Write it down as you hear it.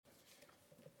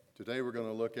Today we're going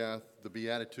to look at the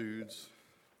Beatitudes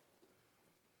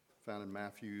found in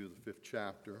Matthew, the 5th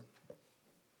chapter.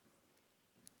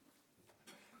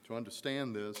 To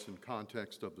understand this in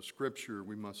context of the scripture,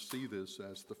 we must see this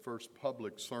as the first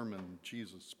public sermon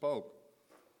Jesus spoke.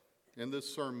 In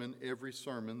this sermon, every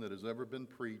sermon that has ever been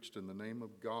preached in the name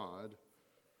of God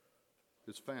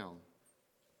is found.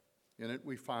 In it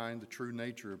we find the true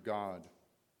nature of God,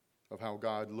 of how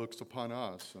God looks upon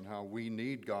us and how we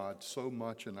need God so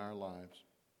much in our lives.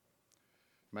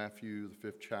 Matthew, the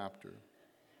 5th chapter.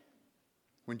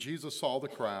 When Jesus saw the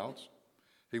crowds,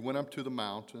 he went up to the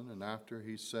mountain, and after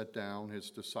he sat down,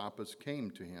 his disciples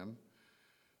came to him.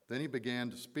 Then he began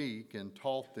to speak and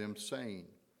taught them, saying,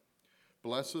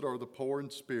 "Blessed are the poor in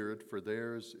spirit, for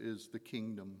theirs is the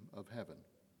kingdom of heaven.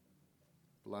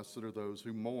 Blessed are those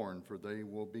who mourn, for they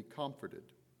will be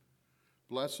comforted.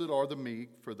 Blessed are the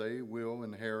meek, for they will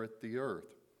inherit the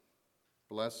earth.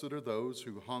 Blessed are those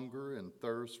who hunger and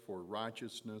thirst for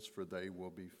righteousness, for they will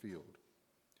be filled.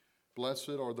 Blessed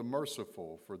are the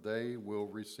merciful, for they will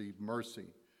receive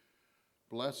mercy.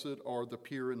 Blessed are the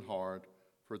pure in heart,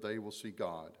 for they will see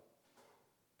God.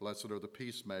 Blessed are the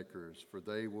peacemakers, for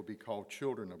they will be called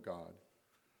children of God.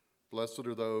 Blessed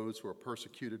are those who are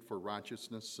persecuted for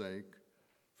righteousness' sake,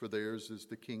 for theirs is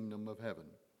the kingdom of heaven.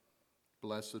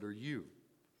 Blessed are you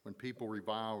when people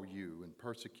revile you and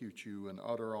persecute you and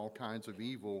utter all kinds of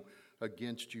evil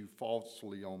against you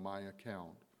falsely on my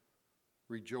account.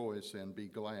 Rejoice and be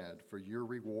glad, for your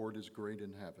reward is great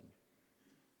in heaven.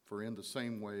 For in the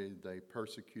same way they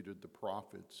persecuted the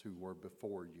prophets who were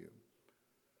before you."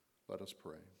 Let us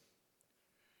pray.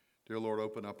 Dear Lord,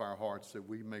 open up our hearts that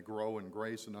we may grow in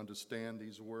grace and understand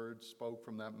these words spoke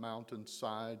from that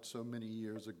mountainside so many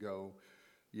years ago,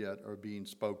 yet are being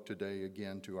spoke today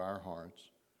again to our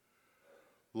hearts.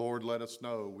 Lord, let us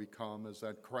know we come as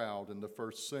that crowd in the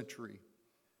first century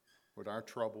with our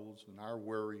troubles and our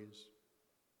worries,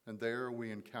 and there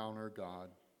we encounter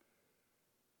God.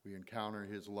 We encounter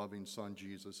his loving Son,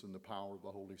 Jesus, in the power of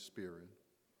the Holy Spirit.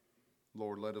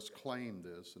 Lord, let us claim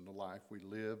this in the life we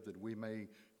live, that we may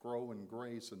grow in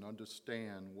grace and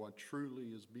understand what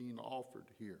truly is being offered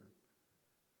here.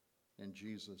 In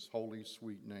Jesus' holy,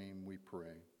 sweet name we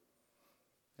pray.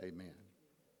 Amen.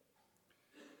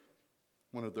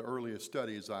 One of the earliest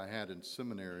studies I had in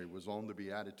seminary was on the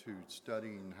Beatitudes,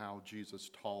 studying how Jesus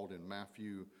taught in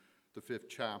Matthew, the 5th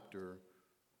chapter.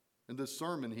 In this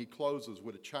sermon, he closes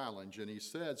with a challenge, and he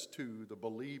says to the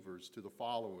believers, to the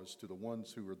followers, to the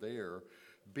ones who are there,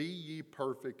 "Be ye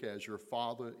perfect as your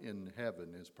Father in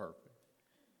heaven is perfect."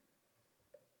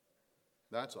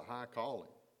 That's a high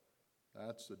calling.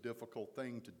 That's a difficult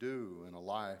thing to do in a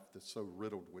life that's so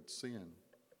riddled with sin.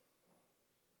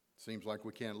 It seems like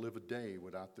we can't live a day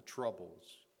without the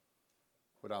troubles,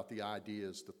 without the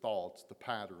ideas, the thoughts, the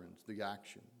patterns, the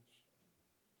actions.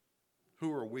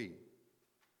 Who are we?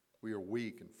 We are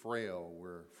weak and frail.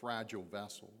 We're fragile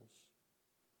vessels.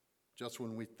 Just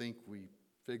when we think we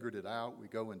figured it out, we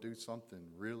go and do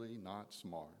something really not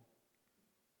smart.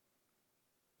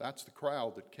 That's the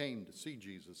crowd that came to see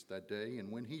Jesus that day.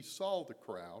 And when he saw the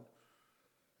crowd,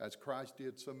 as Christ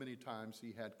did so many times,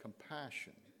 he had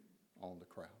compassion on the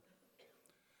crowd.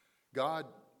 God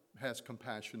has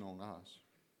compassion on us.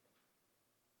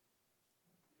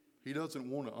 He doesn't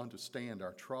want to understand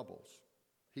our troubles.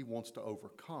 He wants to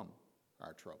overcome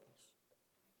our troubles.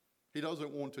 He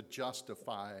doesn't want to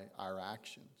justify our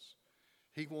actions.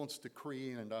 He wants to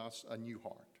create in us a new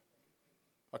heart,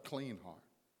 a clean heart.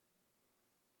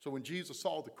 So when Jesus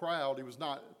saw the crowd, he was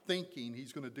not thinking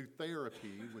he's going to do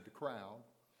therapy with the crowd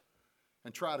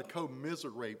and try to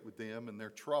commiserate with them and their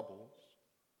troubles.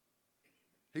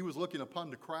 He was looking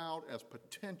upon the crowd as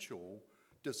potential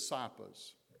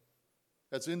disciples,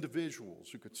 as individuals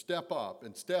who could step up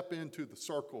and step into the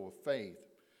circle of faith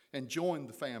and join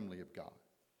the family of God.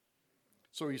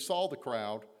 So he saw the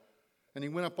crowd, and he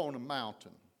went up on a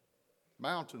mountain.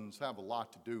 Mountains have a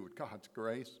lot to do with God's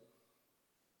grace.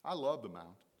 I love the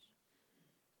mountains.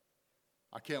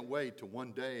 I can't wait till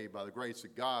one day, by the grace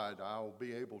of God, I'll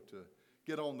be able to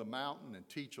get on the mountain and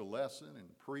teach a lesson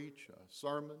and preach a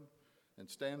sermon and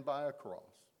stand by a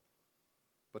cross.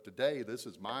 But today, this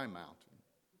is my mountain.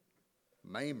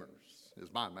 Mamers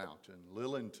is my mountain.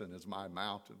 Lillington is my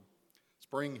mountain.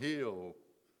 Spring Hill,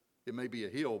 it may be a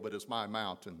hill, but it's my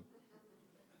mountain.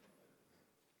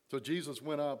 So Jesus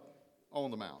went up on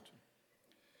the mountain.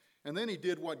 And then he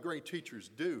did what great teachers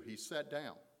do. He sat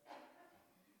down.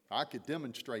 I could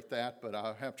demonstrate that, but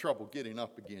I have trouble getting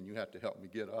up again. You have to help me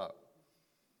get up.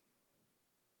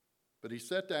 But he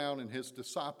sat down, and his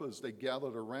disciples, they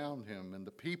gathered around him, and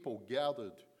the people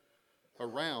gathered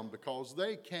around because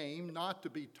they came not to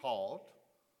be taught.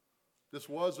 This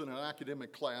wasn't an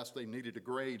academic class they needed a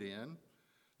grade in.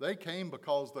 They came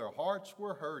because their hearts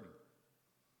were hurting.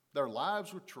 Their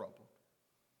lives were troubled.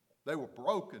 They were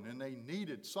broken, and they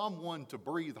needed someone to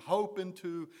breathe hope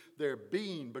into their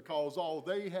being because all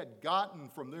they had gotten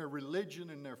from their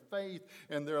religion and their faith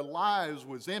and their lives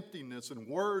was emptiness and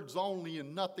words only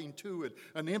and nothing to it.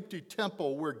 An empty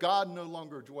temple where God no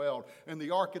longer dwelled, and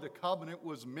the Ark of the Covenant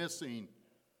was missing.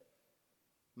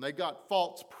 And they got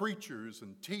false preachers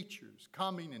and teachers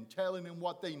coming and telling them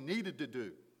what they needed to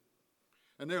do.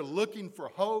 And they're looking for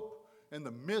hope in the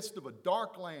midst of a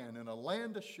dark land and a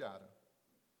land of shadow.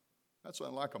 That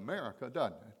sounds like America,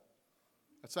 doesn't it?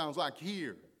 That sounds like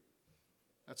here.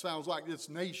 That sounds like this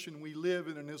nation we live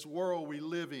in and this world we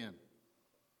live in.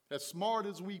 As smart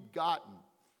as we've gotten,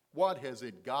 what has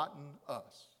it gotten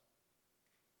us?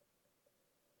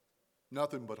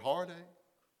 Nothing but heartache,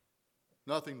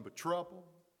 nothing but trouble.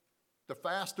 The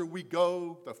faster we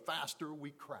go, the faster we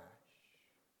crash.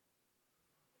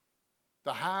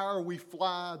 The higher we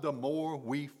fly, the more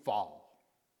we fall.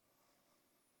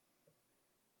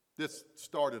 This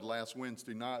started last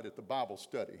Wednesday night at the Bible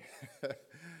study.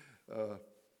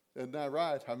 Isn't that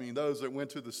right? I mean, those that went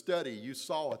to the study, you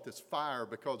saw it, this fire,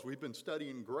 because we've been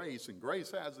studying grace, and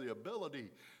grace has the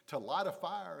ability to light a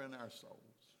fire in our souls.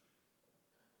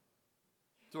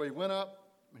 So he went up,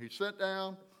 he sat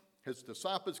down, his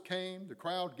disciples came, the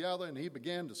crowd gathered, and he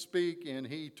began to speak, and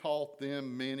he taught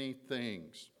them many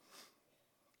things.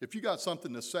 If you got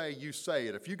something to say, you say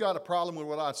it. If you got a problem with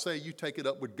what I say, you take it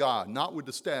up with God, not with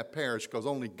the staff parish, because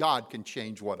only God can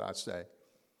change what I say.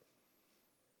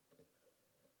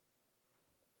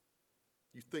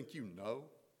 You think you know?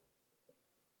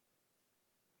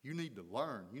 You need to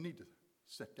learn. You need to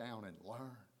sit down and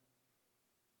learn.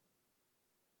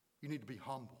 You need to be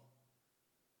humble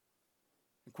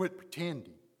and quit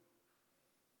pretending.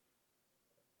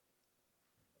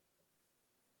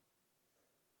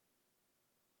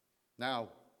 Now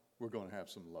we're going to have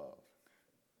some love.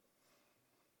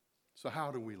 So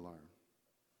how do we learn?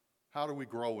 How do we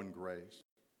grow in grace?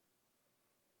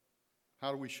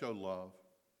 How do we show love?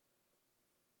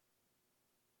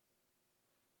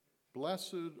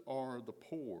 Blessed are the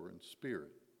poor in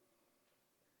spirit,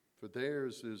 for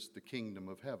theirs is the kingdom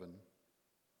of heaven.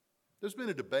 There's been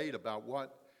a debate about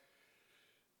what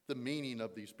the meaning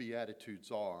of these Beatitudes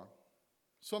are.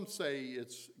 Some say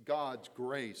it's God's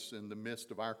grace in the midst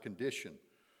of our condition.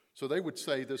 So they would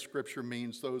say this scripture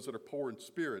means those that are poor in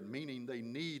spirit, meaning they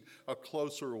need a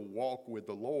closer walk with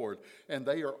the Lord, and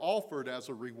they are offered as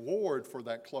a reward for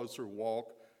that closer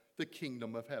walk the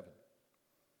kingdom of heaven.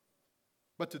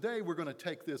 But today we're going to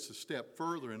take this a step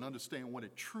further and understand what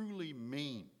it truly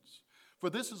means.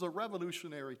 For this is a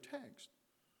revolutionary text.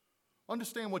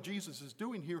 Understand what Jesus is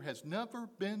doing here has never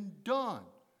been done.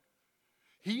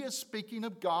 He is speaking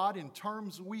of God in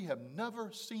terms we have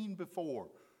never seen before.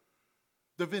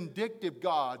 The vindictive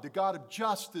God, the God of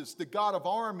justice, the God of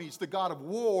armies, the God of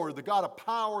war, the God of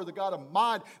power, the God of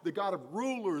might, the God of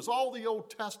rulers, all the Old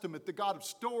Testament, the God of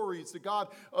stories, the God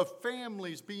of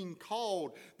families being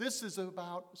called. This is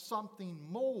about something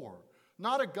more.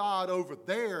 Not a God over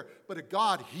there, but a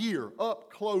God here,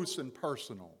 up close and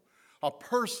personal. A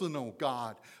personal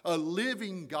God, a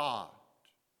living God.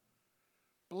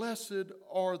 Blessed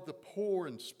are the poor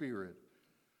in spirit,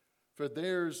 for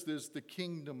theirs is the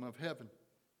kingdom of heaven.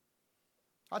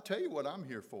 I'll tell you what I'm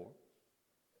here for.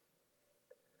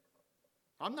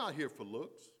 I'm not here for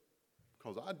looks,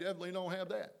 because I definitely don't have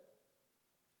that.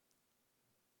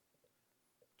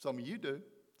 Some of you do.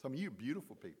 Some of you are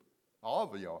beautiful people. All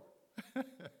of you are.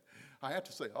 I have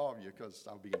to say all of you because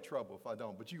I'll be in trouble if I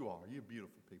don't, but you are. You're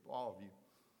beautiful people, all of you.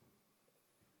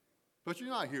 But you're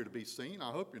not here to be seen.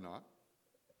 I hope you're not.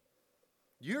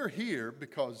 You're here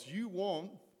because you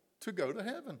want to go to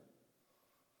heaven.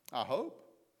 I hope.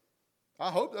 I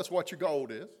hope that's what your goal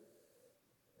is.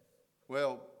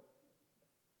 Well,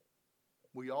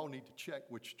 we all need to check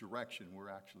which direction we're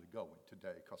actually going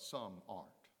today, because some aren't.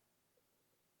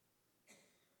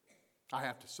 I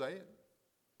have to say it.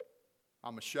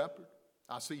 I'm a shepherd.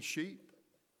 I see sheep.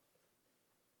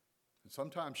 And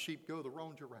sometimes sheep go the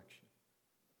wrong direction.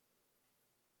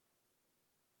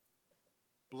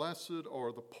 Blessed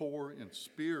are the poor in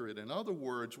spirit. In other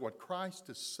words, what Christ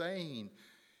is saying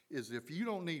is if you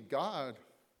don't need God,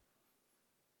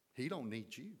 He don't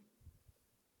need you.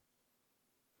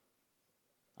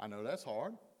 I know that's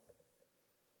hard,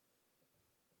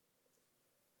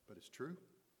 but it's true.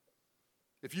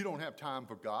 If you don't have time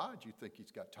for God, you think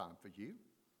He's got time for you.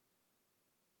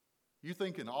 You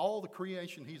think in all the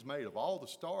creation he's made, of all the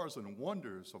stars and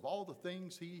wonders, of all the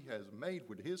things he has made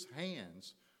with his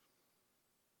hands,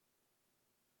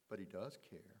 but he does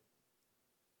care.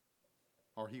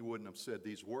 Or he wouldn't have said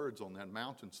these words on that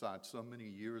mountainside so many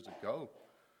years ago.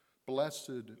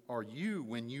 Blessed are you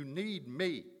when you need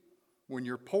me, when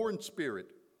you're poor in spirit,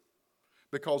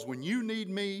 because when you need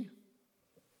me,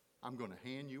 I'm going to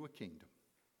hand you a kingdom.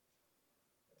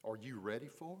 Are you ready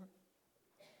for it?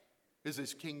 Is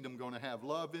this kingdom going to have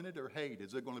love in it or hate?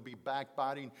 Is it going to be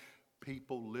backbiting?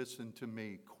 People, listen to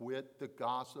me. Quit the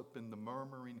gossip and the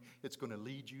murmuring. It's going to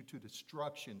lead you to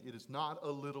destruction. It is not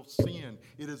a little sin.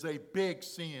 It is a big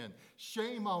sin.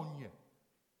 Shame on you.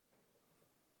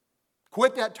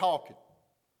 Quit that talking.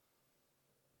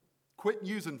 Quit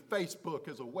using Facebook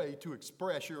as a way to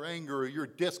express your anger or your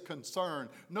disconcern.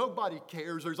 Nobody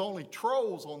cares. There's only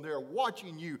trolls on there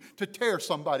watching you to tear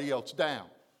somebody else down.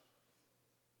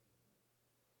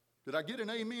 Did I get an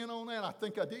amen on that? I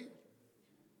think I did.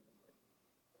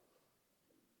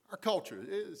 Our culture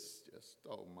is just,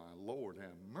 oh my Lord,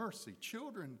 have mercy.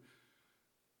 Children,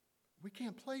 we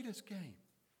can't play this game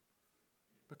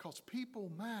because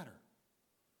people matter.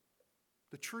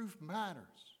 The truth matters.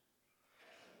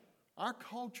 Our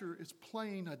culture is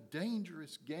playing a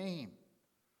dangerous game,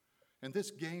 and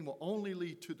this game will only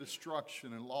lead to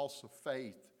destruction and loss of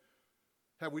faith.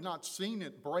 Have we not seen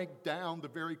it break down the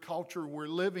very culture we're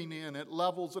living in at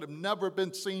levels that have never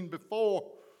been seen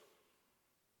before?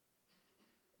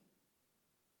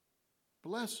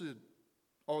 Blessed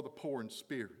are the poor in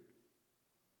spirit,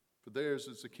 for theirs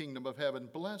is the kingdom of heaven.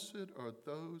 Blessed are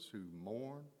those who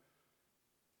mourn,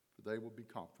 for they will be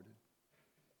comforted.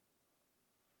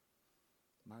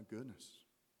 My goodness.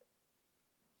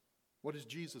 What is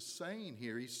Jesus saying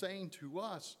here? He's saying to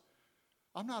us,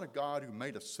 I'm not a God who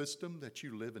made a system that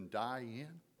you live and die in.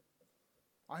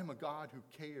 I'm a God who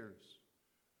cares.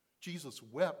 Jesus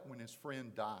wept when his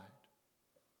friend died.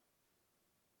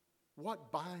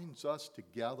 What binds us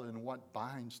together and what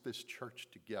binds this church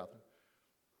together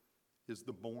is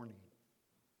the mourning.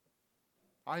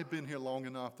 I have been here long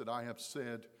enough that I have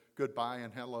said goodbye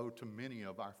and hello to many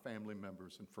of our family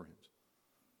members and friends.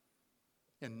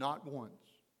 And not once,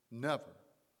 never,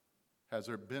 has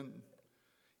there been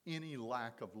any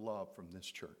lack of love from this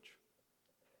church.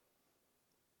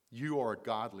 You are a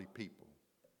godly people.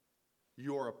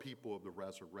 You are a people of the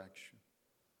resurrection.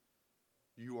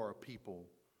 You are a people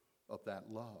of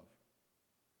that love.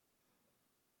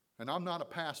 And I'm not a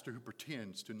pastor who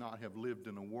pretends to not have lived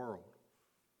in a world,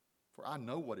 for I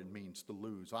know what it means to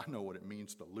lose. I know what it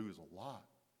means to lose a lot.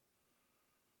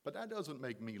 But that doesn't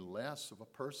make me less of a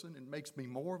person. It makes me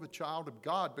more of a child of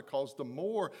God, because the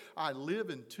more I live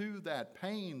into that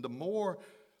pain, the more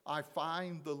I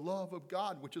find the love of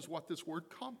God, which is what this word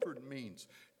comfort means.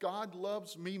 God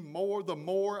loves me more the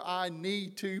more I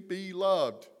need to be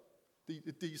loved.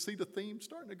 Do you see the theme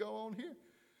starting to go on here?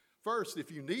 First,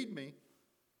 if you need me,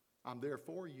 I'm there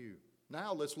for you.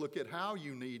 Now let's look at how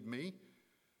you need me.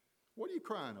 What are you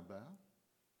crying about?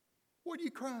 What are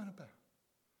you crying about?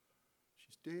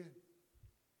 She's dead.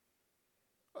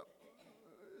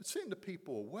 Send the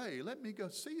people away. Let me go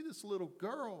see this little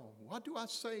girl. What do I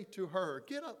say to her?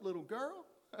 Get up, little girl.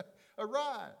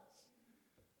 Arise.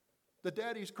 The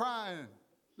daddy's crying.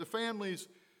 The family's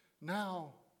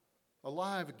now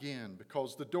alive again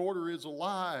because the daughter is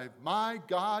alive. My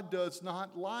God does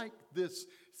not like this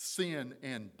sin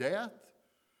and death.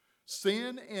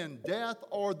 Sin and death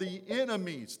are the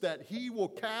enemies that he will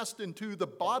cast into the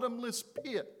bottomless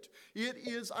pit. It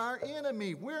is our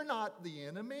enemy. We're not the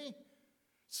enemy.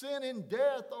 Sin and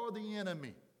death are the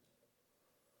enemy.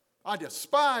 I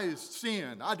despise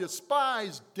sin. I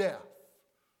despise death.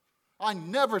 I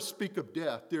never speak of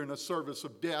death during a service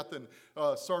of death and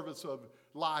a service of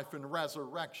life and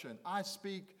resurrection. I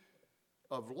speak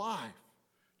of life.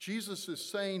 Jesus is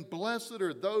saying, blessed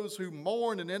are those who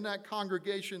mourn. And in that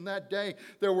congregation that day,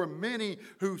 there were many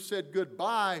who said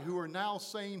goodbye, who are now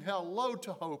saying hello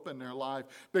to hope in their life,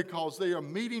 because they are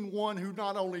meeting one who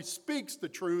not only speaks the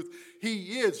truth,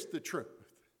 he is the truth.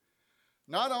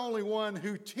 Not only one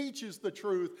who teaches the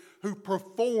truth, who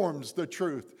performs the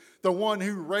truth, the one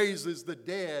who raises the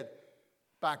dead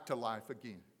back to life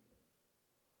again.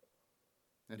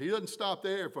 And he doesn't stop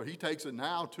there, for he takes it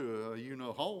now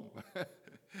to home.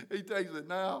 He takes it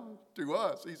now to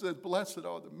us. He says, blessed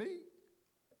are the meek,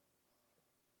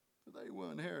 for they will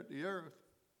inherit the earth.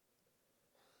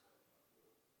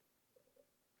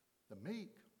 The meek.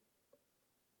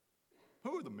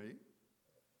 Who are the meek?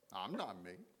 I'm not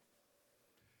meek.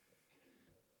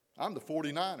 I'm the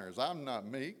 49ers. I'm not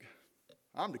meek.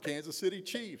 I'm the Kansas City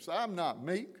Chiefs. I'm not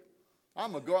meek.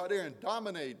 I'm going to go out there and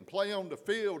dominate and play on the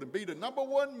field and be the number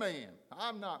one man.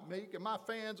 I'm not meek, and my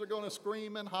fans are going to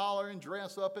scream and holler and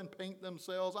dress up and paint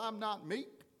themselves. I'm not meek.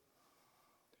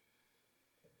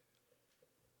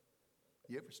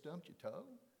 You ever stumped your toe?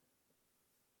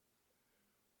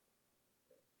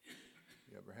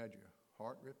 You ever had your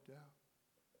heart ripped out?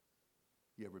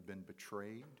 You ever been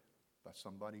betrayed by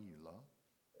somebody you love?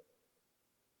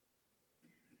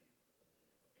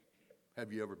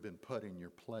 Have you ever been put in your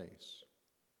place?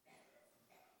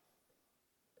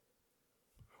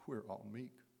 We're all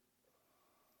meek.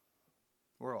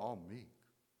 We're all meek.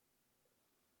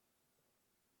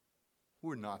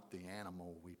 We're not the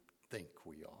animal we think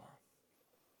we are.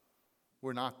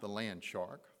 We're not the land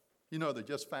shark. You know, they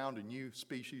just found a new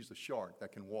species of shark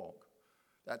that can walk.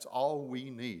 That's all we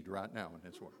need right now in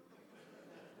this world.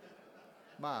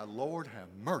 My Lord, have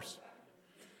mercy.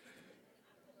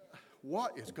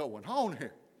 What is going on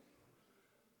here?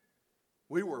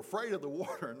 We were afraid of the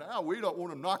water. Now we don't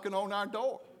want them knocking on our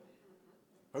door.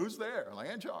 Who's there? A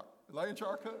land shark. A land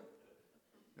shark who?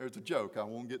 There's a joke. I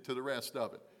won't get to the rest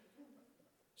of it.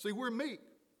 See, we're meek.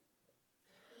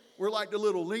 We're like the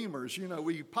little lemurs. You know,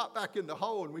 we pop back in the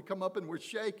hole and we come up and we're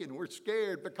shaking. We're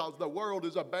scared because the world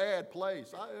is a bad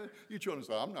place. You children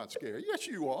say, I'm not scared. Yes,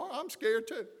 you are. I'm scared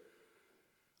too.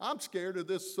 I'm scared of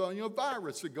this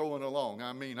virus that's going along.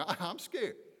 I mean, I'm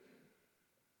scared.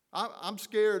 I'm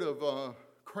scared of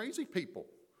crazy people.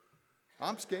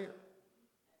 I'm scared.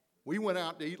 We went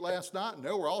out to eat last night, and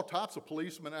there were all types of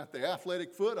policemen at the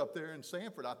Athletic Foot up there in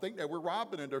Sanford. I think they were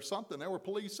robbing it or something. There were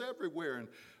police everywhere,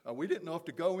 and we didn't know if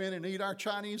to go in and eat our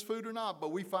Chinese food or not,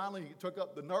 but we finally took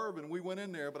up the nerve, and we went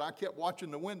in there, but I kept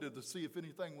watching the window to see if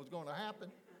anything was going to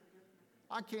happen.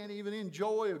 I can't even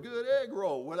enjoy a good egg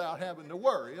roll without having to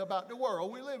worry about the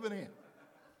world we're living in.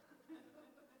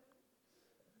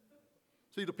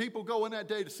 See, the people going that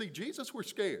day to see Jesus were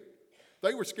scared.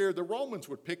 They were scared the Romans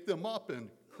would pick them up and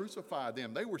crucify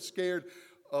them. They were scared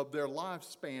of their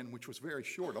lifespan, which was very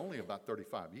short, only about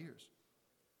 35 years.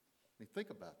 I mean, think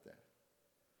about that.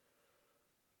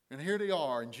 And here they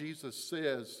are, and Jesus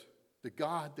says, the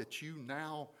God that you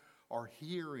now are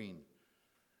hearing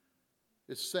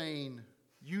is saying,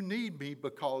 you need me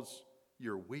because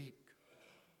you're weak.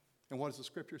 And what does the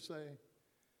scripture say?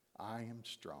 I am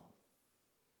strong.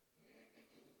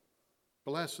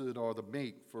 Blessed are the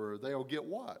meek, for they'll get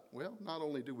what? Well, not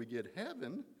only do we get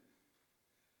heaven,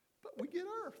 but we get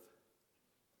earth.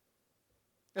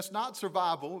 It's not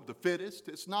survival of the fittest.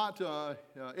 It's not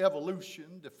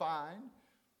evolution defined.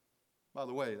 By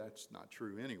the way, that's not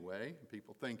true anyway.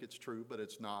 People think it's true, but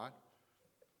it's not.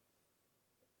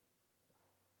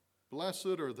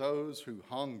 Blessed are those who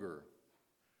hunger.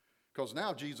 Because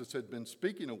now Jesus had been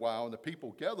speaking a while, and the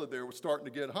people gathered there were starting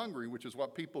to get hungry, which is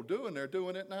what people do, and they're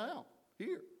doing it now.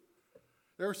 Here.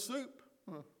 There's soup,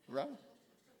 right?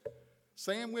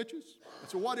 Sandwiches.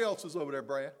 So what else is over there,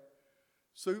 Brad?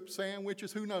 Soup,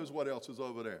 sandwiches, who knows what else is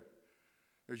over there?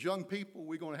 There's young people,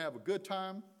 we're going to have a good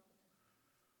time.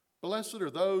 Blessed are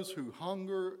those who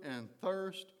hunger and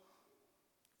thirst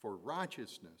for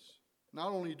righteousness. Not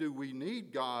only do we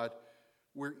need God,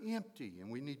 we're empty, and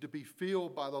we need to be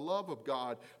filled by the love of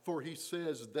God, for he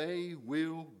says they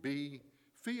will be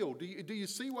filled. Do you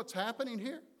see what's happening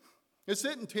here? It's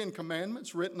in 10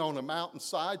 commandments written on a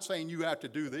mountainside saying you have to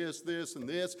do this, this, and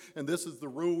this is the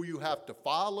rule you have to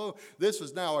follow. This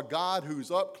is now a God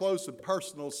who's up close and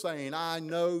personal saying, I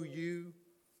know you,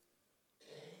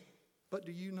 but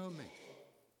do you know me?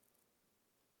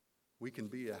 We can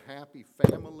be a happy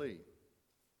family.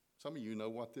 Some of you know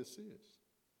what this is.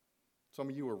 Some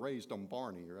of you were raised on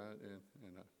Barney, right?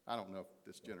 And I don't know if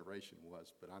this generation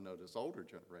was, but I know this older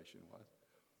generation was.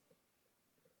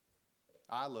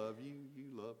 I love you, you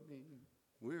love me.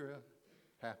 We're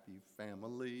a happy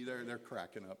family. They're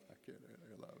cracking up back here.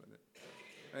 They're loving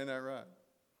it. Ain't that right?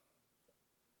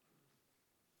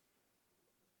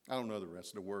 I don't know the rest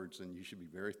of the words, and you should be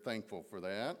very thankful for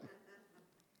that.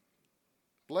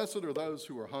 Blessed are those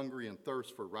who are hungry and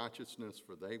thirst for righteousness,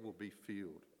 for they will be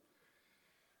filled.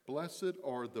 Blessed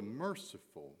are the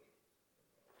merciful.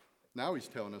 Now he's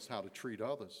telling us how to treat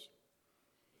others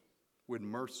with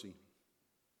mercy.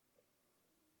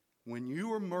 When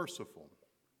you are merciful,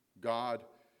 God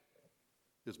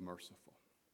is merciful.